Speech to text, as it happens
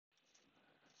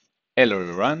Hello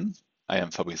everyone, I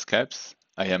am Fabrice.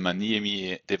 I am an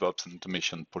EMEA DevOps and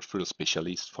Automation Portfolio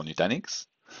Specialist for Nutanix,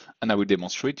 and I will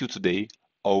demonstrate you today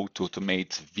how to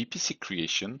automate VPC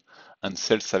creation and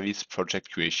self-service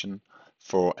project creation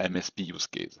for MSP use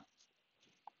case.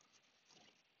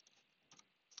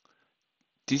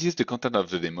 This is the content of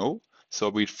the demo. So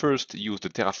we'll first use the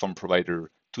Terraform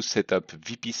provider to set up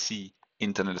VPC,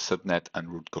 internal subnet, and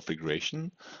root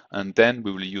configuration. And then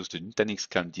we will use the Nutanix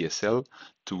Calm DSL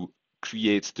to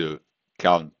create the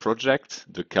Calm project,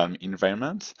 the Calm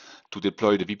environment, to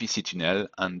deploy the VPC tunnel,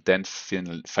 and then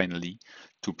finally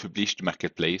to publish the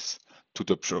marketplace to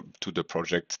the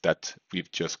project that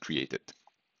we've just created.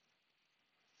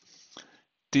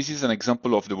 This is an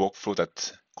example of the workflow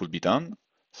that could be done.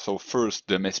 So first,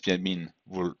 the MSP admin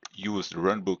will use the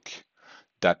runbook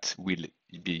that will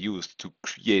be used to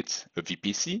create a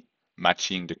VPC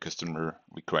matching the customer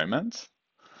requirements.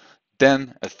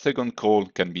 Then a second call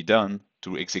can be done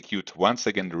to execute once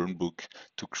again the runbook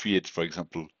to create, for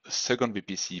example, a second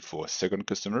VPC for a second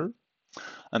customer.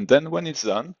 And then when it's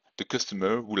done, the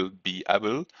customer will be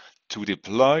able to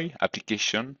deploy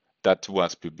application that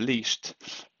was published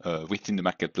within the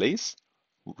marketplace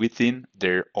within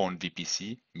their own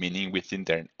VPC, meaning within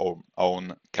their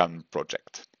own Calm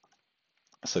project.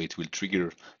 So it will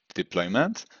trigger the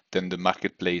deployment, then the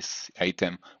marketplace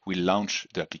item will launch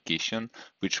the application,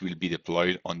 which will be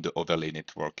deployed on the overlay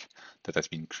network that has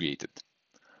been created.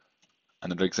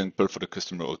 Another example for the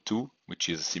customer O2, which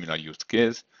is a similar use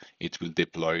case, it will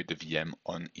deploy the VM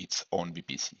on its own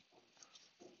VPC.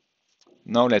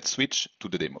 Now let's switch to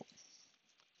the demo.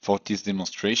 For this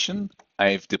demonstration,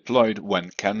 I've deployed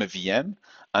one Calm VM,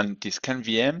 and this Calm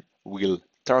VM will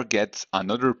target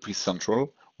another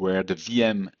pre-central where the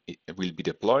VM will be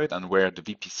deployed and where the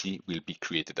VPC will be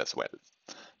created as well.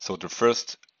 So the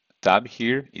first tab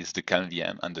here is the Calm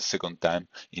VM, and the second tab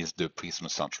is the Prism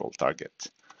Central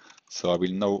target. So I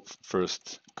will now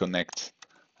first connect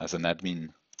as an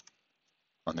admin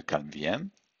on the Calm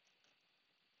VM.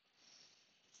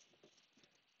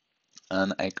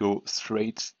 And I go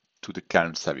straight to the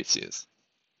Calm services.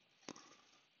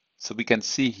 So we can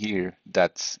see here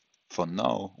that for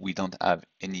now, we don't have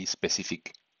any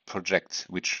specific projects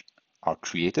which are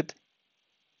created.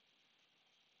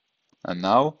 And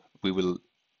now we will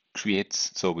we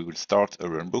will start a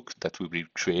runbook that we will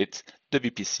create the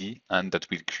VPC and that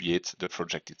will create the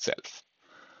project itself.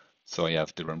 So I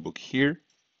have the runbook here.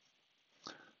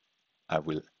 I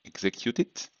will execute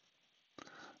it.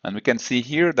 And we can see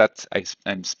here that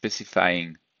I'm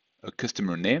specifying a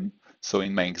customer name. So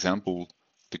in my example,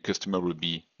 the customer will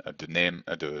be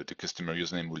the customer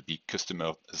username will be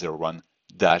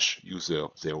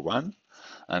customer01-user01.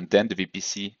 And then the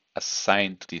VPC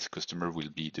assigned to this customer will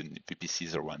be the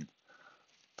VPC01.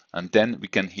 And then we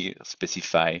can here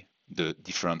specify the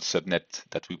different subnet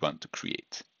that we want to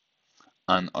create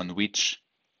and on which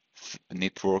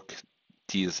network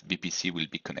this VPC will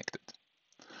be connected.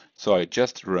 So I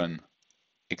just run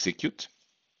execute,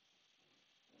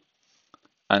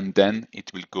 and then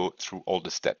it will go through all the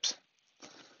steps.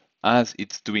 As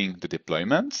it's doing the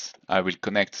deployments, I will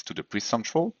connect to the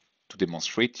pre-central to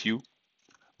demonstrate to you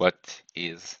what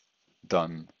is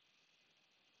done.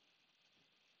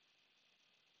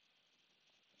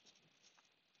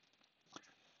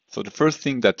 So the first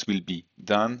thing that will be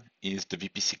done is the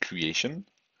VPC creation.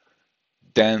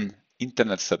 Then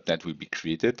internet subnet will be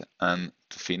created, and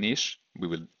to finish, we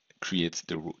will create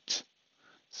the root.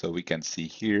 So we can see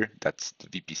here that the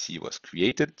VPC was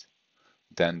created,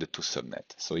 then the to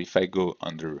subnet. So if I go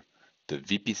under the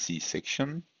VPC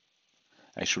section,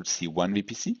 I should see one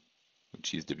VPC,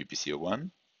 which is the VPC01.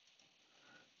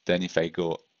 Then if I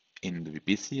go in the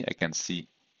VPC, I can see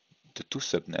the two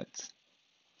subnets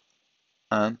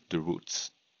and the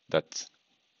roots that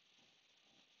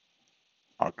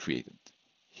are created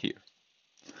here.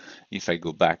 If I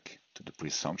go back to the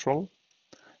pre-central,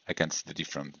 I can see the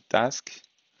different tasks.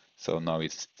 So now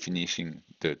it's finishing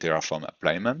the Terraform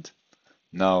deployment.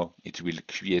 Now it will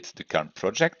create the Calm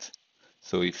project.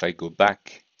 So if I go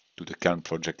back to the Calm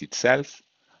project itself,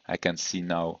 I can see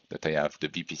now that I have the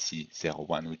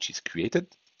VPC01 which is created,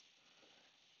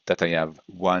 that I have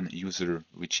one user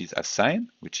which is assigned,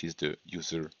 which is the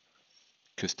user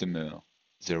customer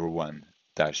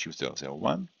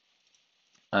 01-user01,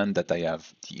 and that I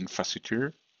have the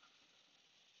infrastructure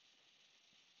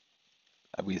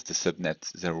with the subnet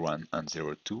 01 and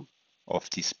 02 of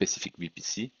this specific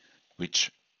VPC, which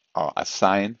are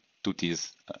assigned to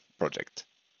this project.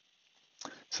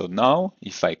 So now,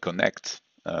 if I connect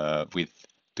with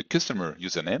the customer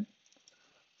username,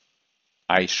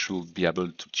 I should be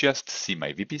able to just see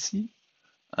my VPC,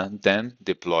 and then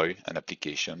deploy an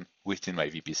application within my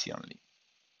VPC only.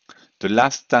 The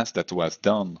last task that was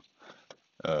done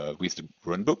with the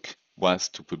runbook was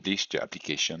to publish the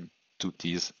application to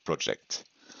this project.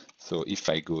 So if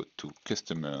I go to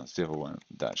customer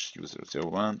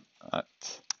 01-user01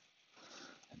 at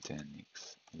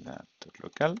Nutanix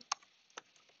lab.local,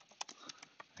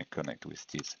 I connect with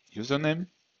this username.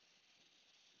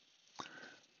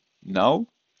 Now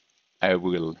I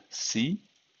will see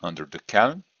under the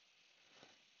calm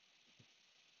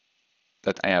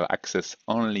that I have access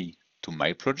only to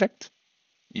my project.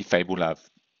 If I will have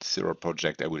server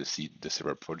project, I will see the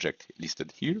server project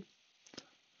listed here.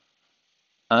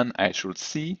 And I should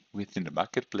see within the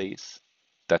marketplace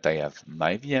that I have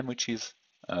my VM, which is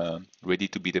ready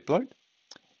to be deployed.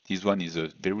 This one is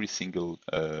a very simple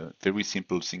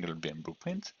single VM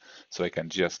blueprint. So I can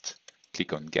just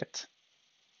click on Get,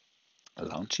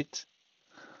 launch it,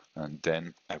 and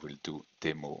then I will do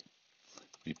demo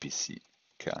VPC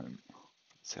calm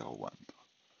 01.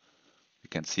 You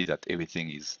can see that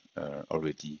everything is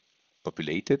already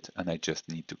populated, and I just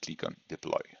need to click on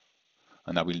deploy.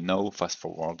 And I will now fast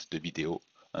forward the video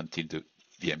until the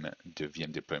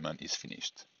VM deployment is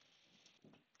finished.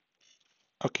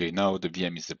 Okay, now the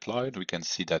VM is deployed. We can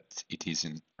see that it is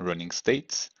in running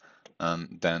state,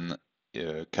 and then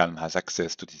Calm has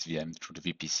access to this VM through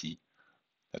the VPC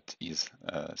that is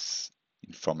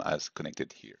informed as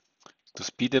connected here. To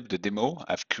speed up the demo,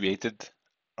 I've created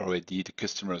already the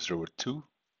customer 02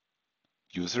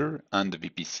 user and the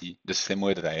VPC the same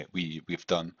way that we've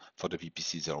done for the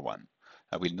VPC 01.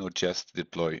 I will now just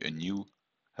deploy a new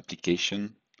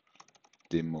application,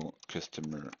 demo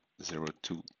customer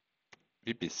 02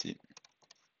 VPC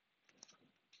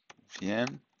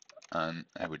VM, and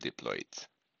I will deploy it.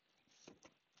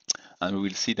 And we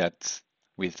will see that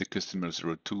with the customer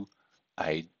 02,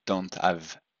 I don't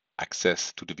have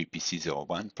access to the VPC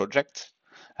 01 project.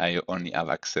 I only have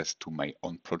access to my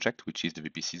own project, which is the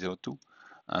VPC 02,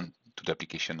 and to the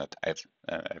application that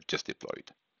I've just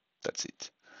deployed. That's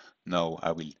it. Now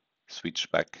I will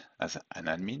switch back as an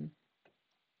admin.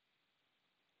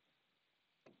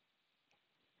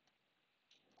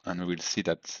 And we will see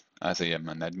that as I am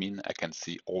an admin, I can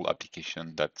see all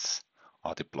applications that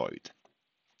are deployed.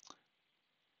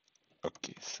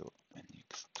 Okay, so I need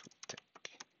to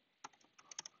take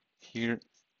here.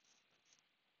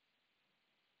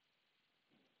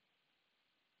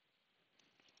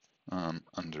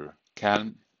 Under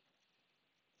Calm,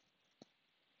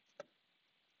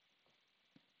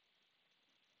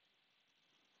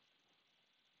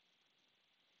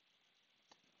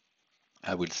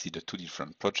 I will see the two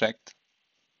different projects,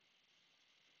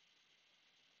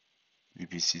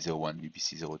 VPC01,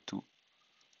 VPC02,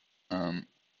 and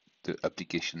the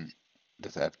application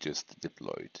that I've just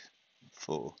deployed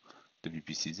for the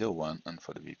VPC01 and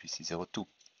for the VPC02.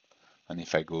 And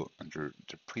if I go under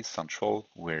the pre-central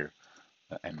where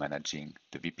I'm managing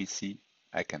the VPC,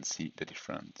 I can see the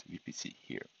different VPC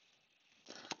here.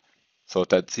 So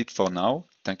that's it for now.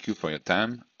 Thank you for your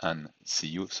time and see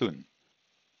you soon.